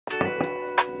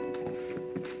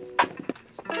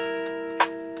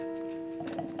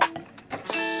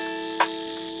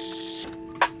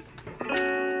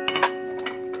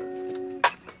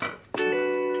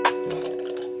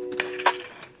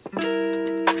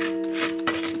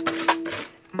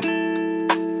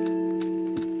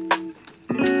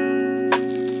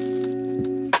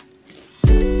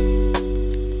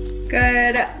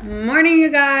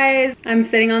I'm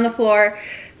sitting on the floor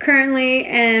currently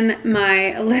in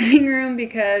my living room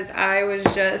because I was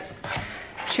just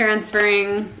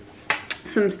transferring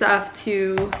some stuff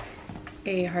to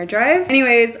a hard drive.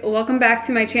 Anyways, welcome back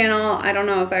to my channel. I don't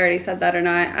know if I already said that or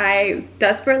not. I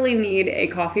desperately need a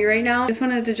coffee right now. Just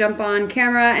wanted to jump on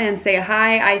camera and say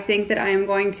hi. I think that I am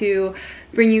going to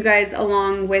bring you guys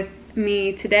along with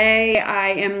me today.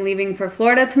 I am leaving for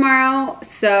Florida tomorrow,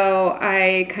 so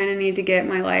I kind of need to get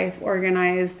my life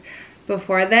organized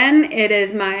before then. It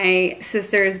is my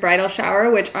sister's bridal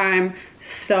shower, which I'm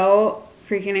so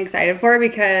freaking excited for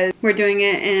because we're doing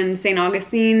it in St.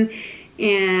 Augustine,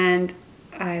 and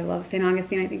I love St.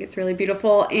 Augustine. I think it's really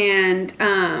beautiful, and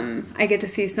I get to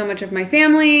see so much of my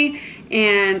family,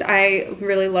 and I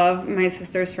really love my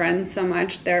sister's friends so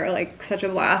much. They're like such a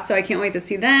blast, so I can't wait to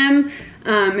see them.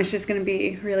 It's just gonna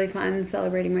be really fun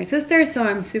celebrating my sister, so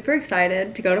I'm super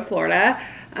excited to go to Florida.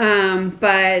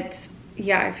 But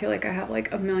yeah, I feel like I have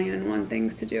like a million and one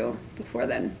things to do before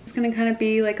then. It's gonna kind of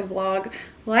be like a vlog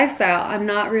lifestyle. I'm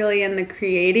not really in the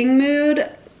creating mood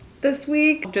this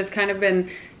week. I've just kind of been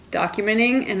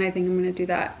documenting, and I think I'm gonna do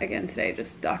that again today,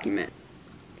 just document.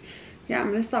 Yeah,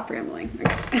 I'm gonna stop rambling.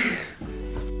 Okay.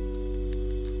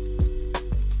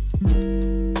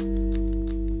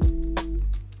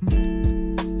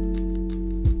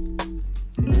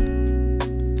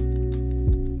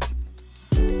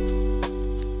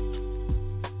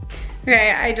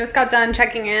 Okay, I just got done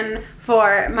checking in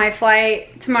for my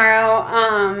flight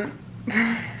tomorrow.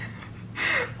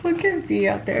 Look at V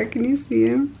out there, can you see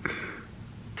him?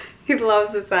 He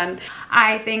loves the sun.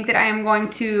 I think that I am going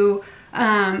to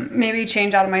maybe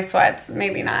change out of my sweats,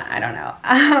 maybe not, I don't know.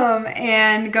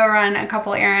 And go run a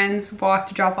couple errands, walk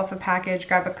to drop off a package,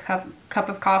 grab a cup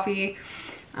of coffee.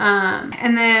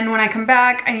 And then when I come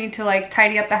back, I need to like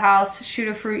tidy up the house, shoot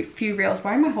a few reels.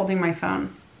 Why am I holding my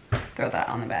phone? Throw that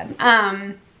on the bed.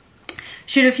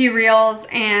 Shoot a few reels,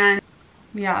 and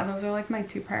yeah, those are like my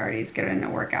two priorities, get in a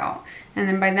workout. And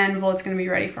then by then, Bullet's gonna be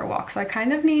ready for a walk. So I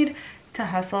kind of need to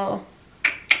hustle,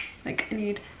 like I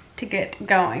need to get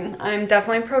going. I'm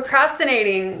definitely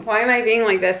procrastinating. Why am I being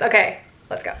like this? Okay,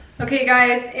 let's go. Okay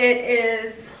guys, it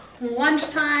is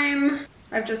lunchtime.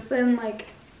 I've just been like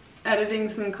editing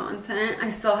some content.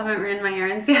 I still haven't ran my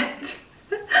errands yet.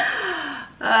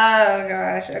 Oh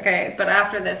gosh, okay, but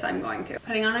after this I'm going to.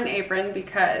 Putting on an apron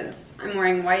because I'm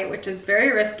wearing white, which is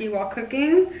very risky while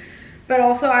cooking, but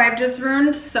also I've just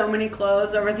ruined so many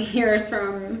clothes over the years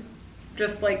from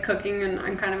just like cooking, and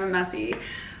I'm kind of a messy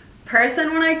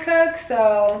person when I cook,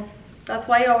 so that's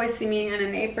why you always see me in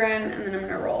an apron, and then I'm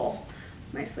gonna roll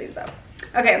my sleeves up.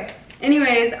 Okay,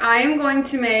 anyways, I am going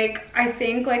to make, I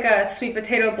think, like a sweet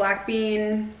potato black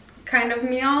bean kind of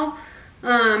meal.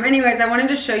 Anyways, I wanted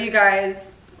to show you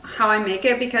guys how I make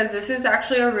it because this is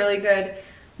actually a really good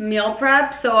meal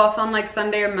prep. So if on like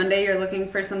Sunday or Monday you're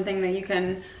looking for something that you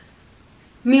can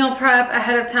meal prep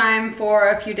ahead of time for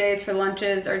a few days for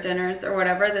lunches or dinners or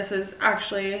whatever, this is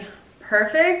actually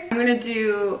perfect. I'm gonna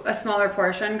do a smaller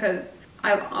portion because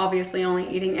I'm obviously only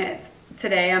eating it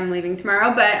today. I'm leaving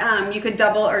tomorrow, but you could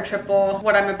double or triple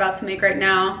what I'm about to make right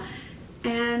now,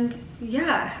 and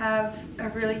yeah, have a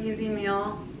really easy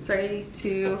meal. It's ready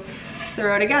to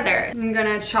throw together. I'm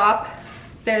gonna chop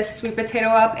this sweet potato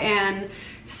up and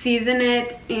season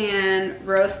it and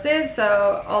roast it.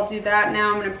 So I'll do that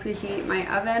now. I'm gonna preheat my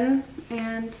oven,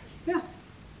 and yeah.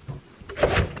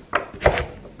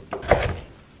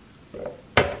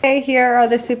 Okay, here are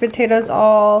the sweet potatoes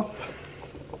all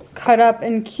cut up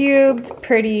and cubed.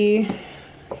 Pretty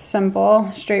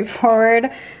simple,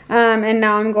 straightforward. And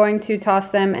now I'm going to toss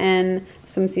them in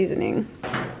some seasoning.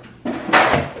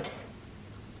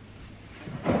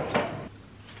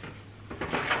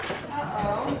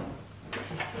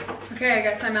 Okay, I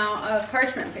guess I'm out of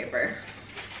parchment paper.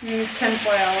 I'm gonna use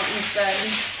tinfoil instead.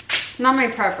 Not my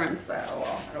preference, but oh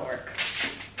well, it'll work.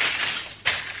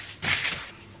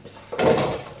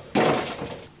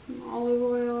 Some olive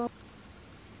oil.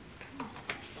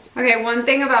 Okay, one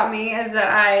thing about me is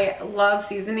that I love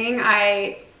seasoning.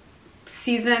 I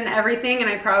season everything,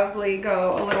 and I probably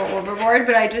go a little overboard,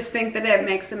 but I just think that it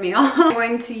makes a meal. I'm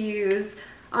going to use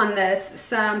on this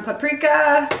some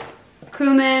paprika,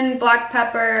 cumin, black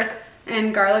pepper,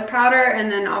 and garlic powder,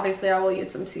 and then obviously I will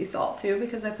use some sea salt too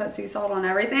because I put sea salt on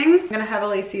everything. I'm gonna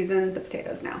heavily season the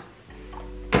potatoes now.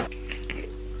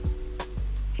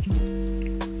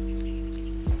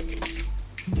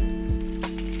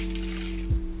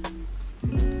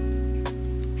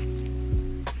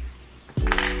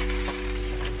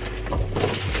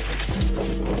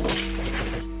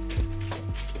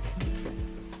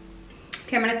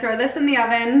 Okay, I'm gonna throw this in the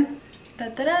oven.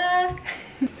 Da-da-da.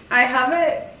 I have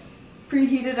it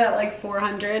preheated at like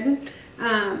 400.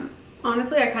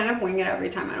 Honestly, I kind of wing it every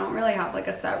time. I don't really have like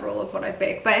a set rule of what I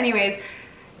bake. But anyways,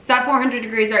 it's at 400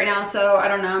 degrees right now, so I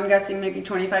don't know, I'm guessing maybe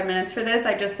 25 minutes for this.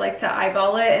 I just like to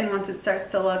eyeball it, and once it starts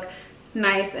to look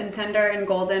nice and tender and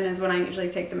golden is when I usually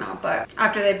take them out. But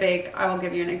after they bake, I will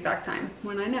give you an exact time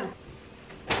when I know.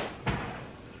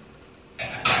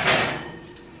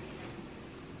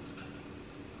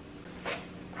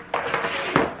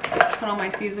 Put all my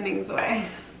seasonings away.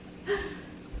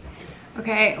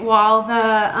 Okay, while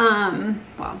the,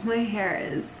 wow, my hair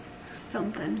is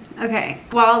something. Okay,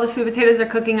 while the sweet potatoes are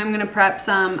cooking, I'm gonna prep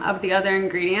some of the other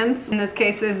ingredients. In this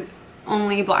case is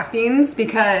only black beans,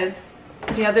 because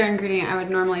the other ingredient I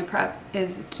would normally prep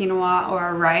is quinoa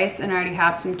or rice, and I already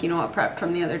have some quinoa prepped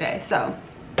from the other day, so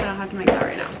I don't have to make that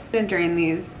right now. I'm gonna drain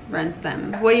these, rinse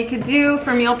them. What you could do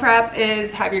for meal prep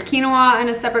is have your quinoa in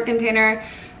a separate container,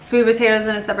 sweet potatoes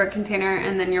in a separate container,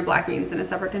 and then your black beans in a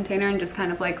separate container, and just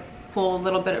kind of like pull a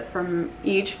little bit from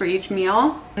each for each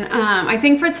meal. I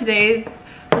think for today's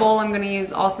bowl, I'm gonna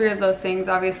use all three of those things,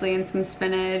 obviously, and some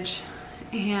spinach,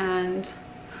 and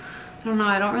I don't know,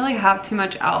 I don't really have too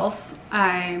much else.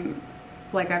 I'm,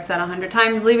 like I've said 100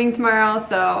 times, leaving tomorrow,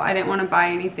 so I didn't want to buy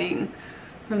anything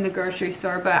from the grocery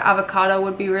store, but avocado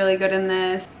would be really good in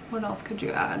this. What else could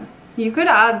you add? You could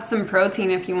add some protein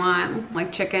if you want,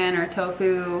 like chicken or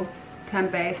tofu,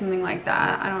 tempeh, something like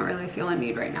that. I don't really feel a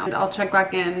need right now. I'll check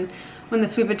back in when the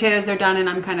sweet potatoes are done and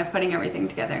I'm kind of putting everything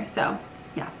together, so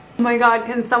yeah. Oh my god,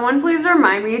 can someone please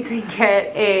remind me to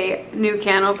get a new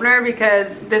can opener, because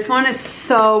this one is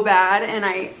so bad and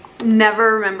I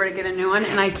never remember to get a new one,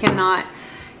 and I cannot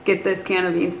get this can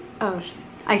of beans. Oh shit.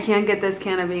 I can't get this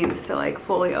can of beans to like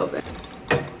fully open.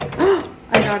 I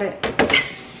got it.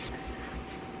 Yes!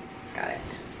 Got it.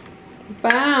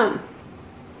 Boom!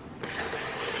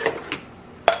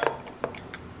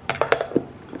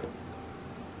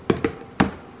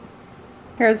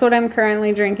 Here's what I'm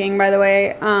currently drinking, by the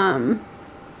way.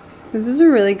 This is a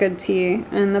really good tea,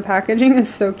 and the packaging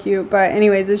is so cute. But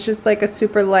anyways, it's just like a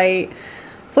super light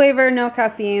flavor, no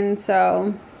caffeine,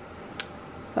 so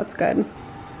that's good.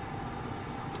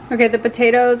 Okay, the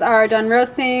potatoes are done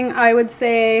roasting. I would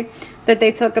say that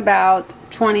they took about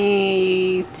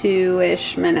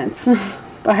 22-ish minutes.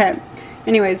 But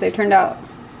anyways, they turned out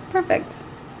perfect.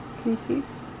 Can you see?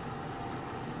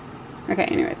 Okay,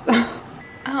 anyways.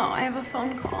 Oh, I have a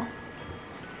phone call.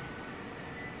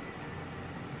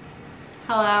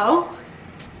 Hello?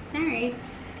 Sorry.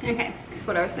 Okay, that's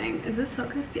what I was saying. Is this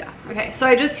focused? Yeah. Okay, so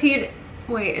I just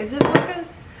wait, is it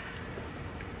focused?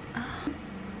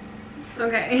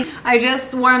 Okay, I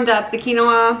just warmed up the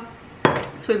quinoa.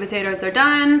 Sweet potatoes are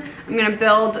done. I'm gonna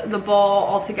build the bowl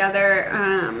all together.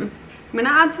 I'm gonna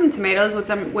add some tomatoes,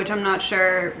 which I'm not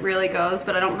sure really goes,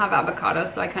 but I don't have avocado,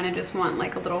 so I kind of just want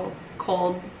like a little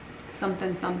cold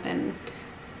something to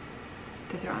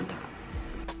throw on top.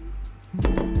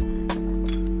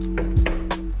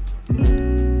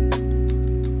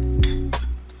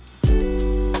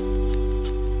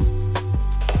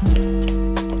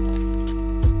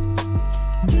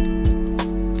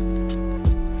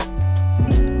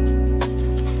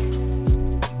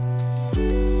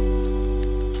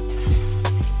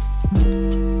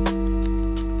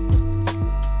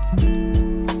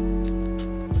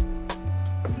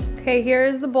 Okay,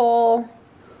 here's the bowl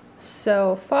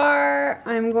so far.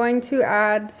 I'm going to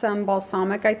add some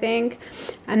balsamic, I think,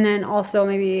 and then also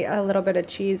maybe a little bit of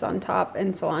cheese on top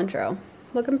and cilantro.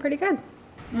 Looking pretty good.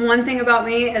 One thing about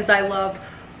me is I love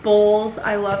bowls.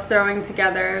 I love throwing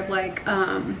together like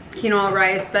quinoa,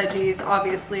 rice, veggies,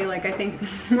 obviously. Like I think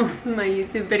most of my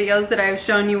YouTube videos that I've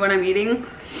shown you what I'm eating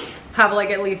have like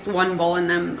at least one bowl in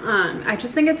them. I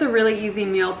just think it's a really easy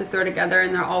meal to throw together,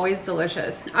 and they're always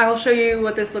delicious. I will show you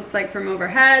what this looks like from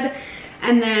overhead.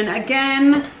 And then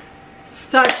again,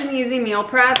 such an easy meal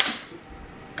prep.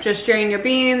 Just drain your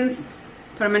beans,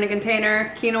 put them in a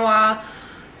container, quinoa,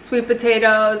 sweet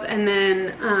potatoes, and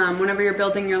then whenever you're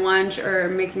building your lunch or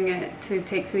making it to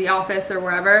take to the office or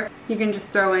wherever, you can just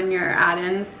throw in your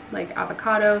add-ins like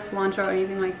avocado, cilantro,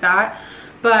 anything like that.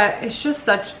 But it's just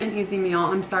such an easy meal.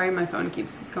 I'm sorry, my phone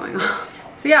keeps going off.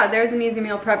 So yeah, there's an easy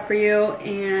meal prep for you,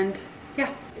 and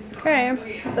yeah.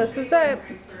 Okay, this is it.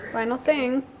 Final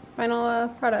thing, final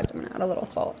product. I'm gonna add a little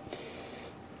salt.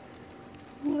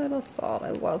 A little salt, I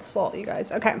love salt, you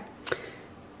guys. Okay,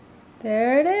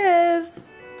 there it is.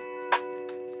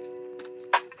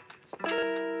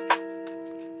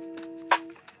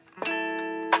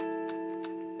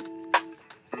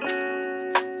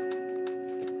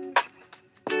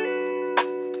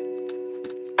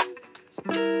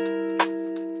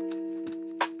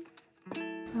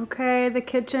 Okay, the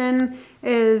kitchen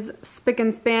is spick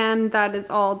and span. That is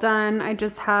all done. I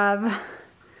just have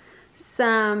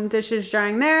some dishes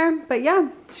drying there. But yeah,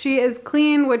 she is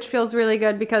clean, which feels really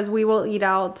good because we will eat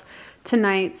out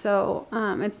tonight. So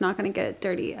it's not gonna get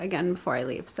dirty again before I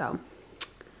leave. So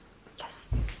yes.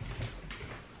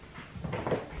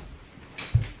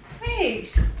 Hey,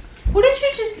 what did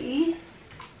you just eat?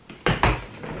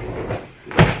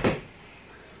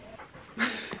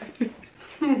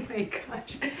 Oh my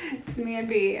gosh, it's me and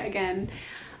B again.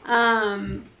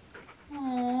 Oh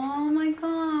my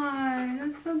god,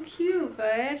 that's so cute,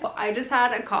 bud. Well, I just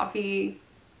had a coffee,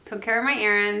 took care of my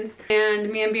errands,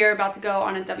 and me and B are about to go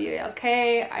on a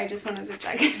WLK. I just wanted to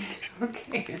check in.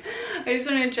 Okay, I just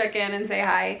wanted to check in and say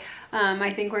hi.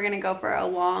 I think we're gonna go for a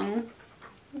long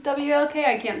WLK.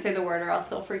 I can't say the word or else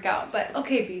he'll freak out, but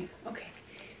okay, B, okay.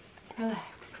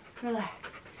 Relax, relax.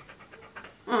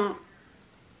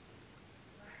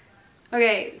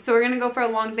 Okay, so we're gonna go for a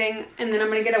long thing and then I'm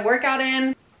gonna get a workout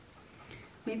in.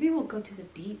 Maybe we'll go to the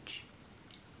beach.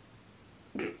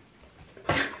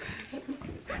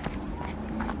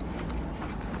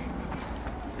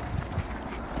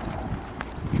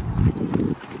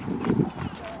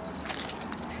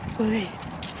 Ole,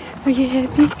 are you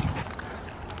happy?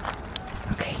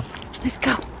 Okay, let's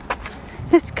go.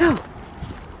 Let's go.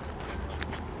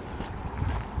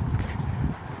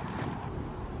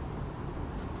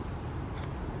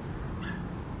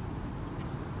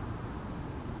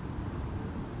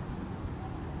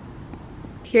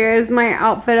 Here's my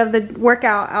outfit of the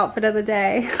workout outfit of the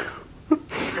day.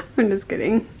 I'm just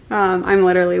kidding. I'm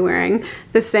literally wearing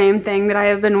the same thing that I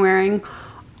have been wearing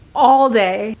all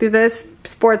day. This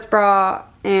sports bra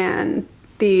and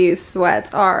these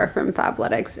sweats are from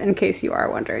Fabletics, in case you are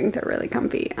wondering. They're really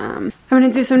comfy. I'm gonna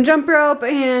do some jump rope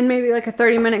and maybe like a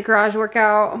 30-minute garage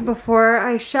workout before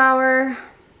I shower.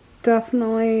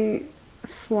 Definitely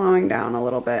slowing down a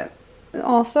little bit.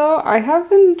 Also, I have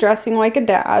been dressing like a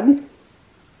dad.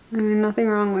 I mean, nothing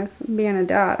wrong with being a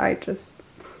dad.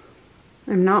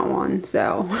 I'm not one,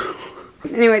 so.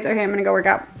 Anyways, okay, I'm gonna go work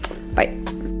out. Bye.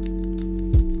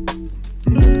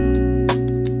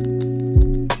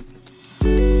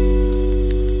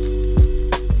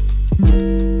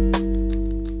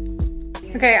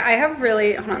 Okay, I have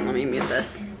really, hold on, let me mute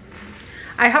this.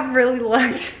 I have really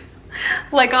looked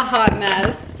like a hot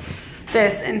mess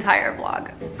this entire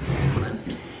vlog.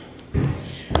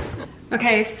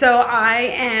 Okay, so I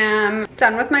am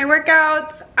done with my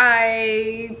workouts.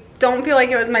 I don't feel like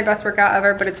it was my best workout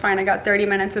ever, but it's fine. I got 30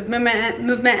 minutes of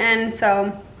movement in,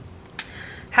 so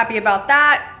happy about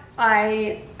that.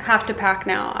 I have to pack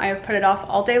now. I have put it off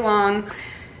all day long.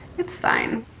 It's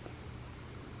fine.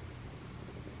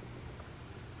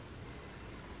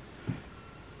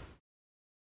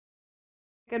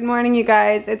 Good morning, you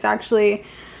guys. It's actually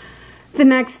the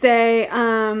next day.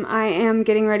 I am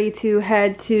getting ready to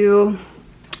head to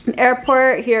the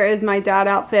airport. Here is my dad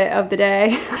outfit of the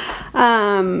day.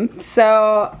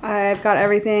 So I've got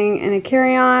everything in a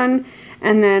carry-on,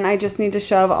 and then I just need to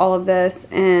shove all of this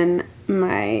in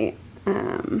my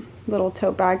little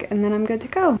tote bag, and then I'm good to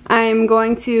go. I'm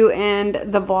going to end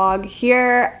the vlog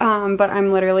here, but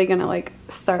I'm literally gonna like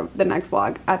start the next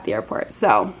vlog at the airport.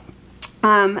 So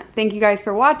thank you guys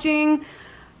for watching.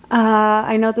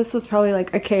 I know this was probably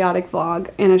like a chaotic vlog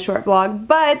and a short vlog,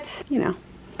 but you know.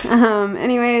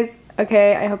 Anyways,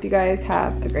 okay, I hope you guys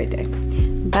have a great day.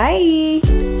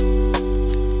 Bye!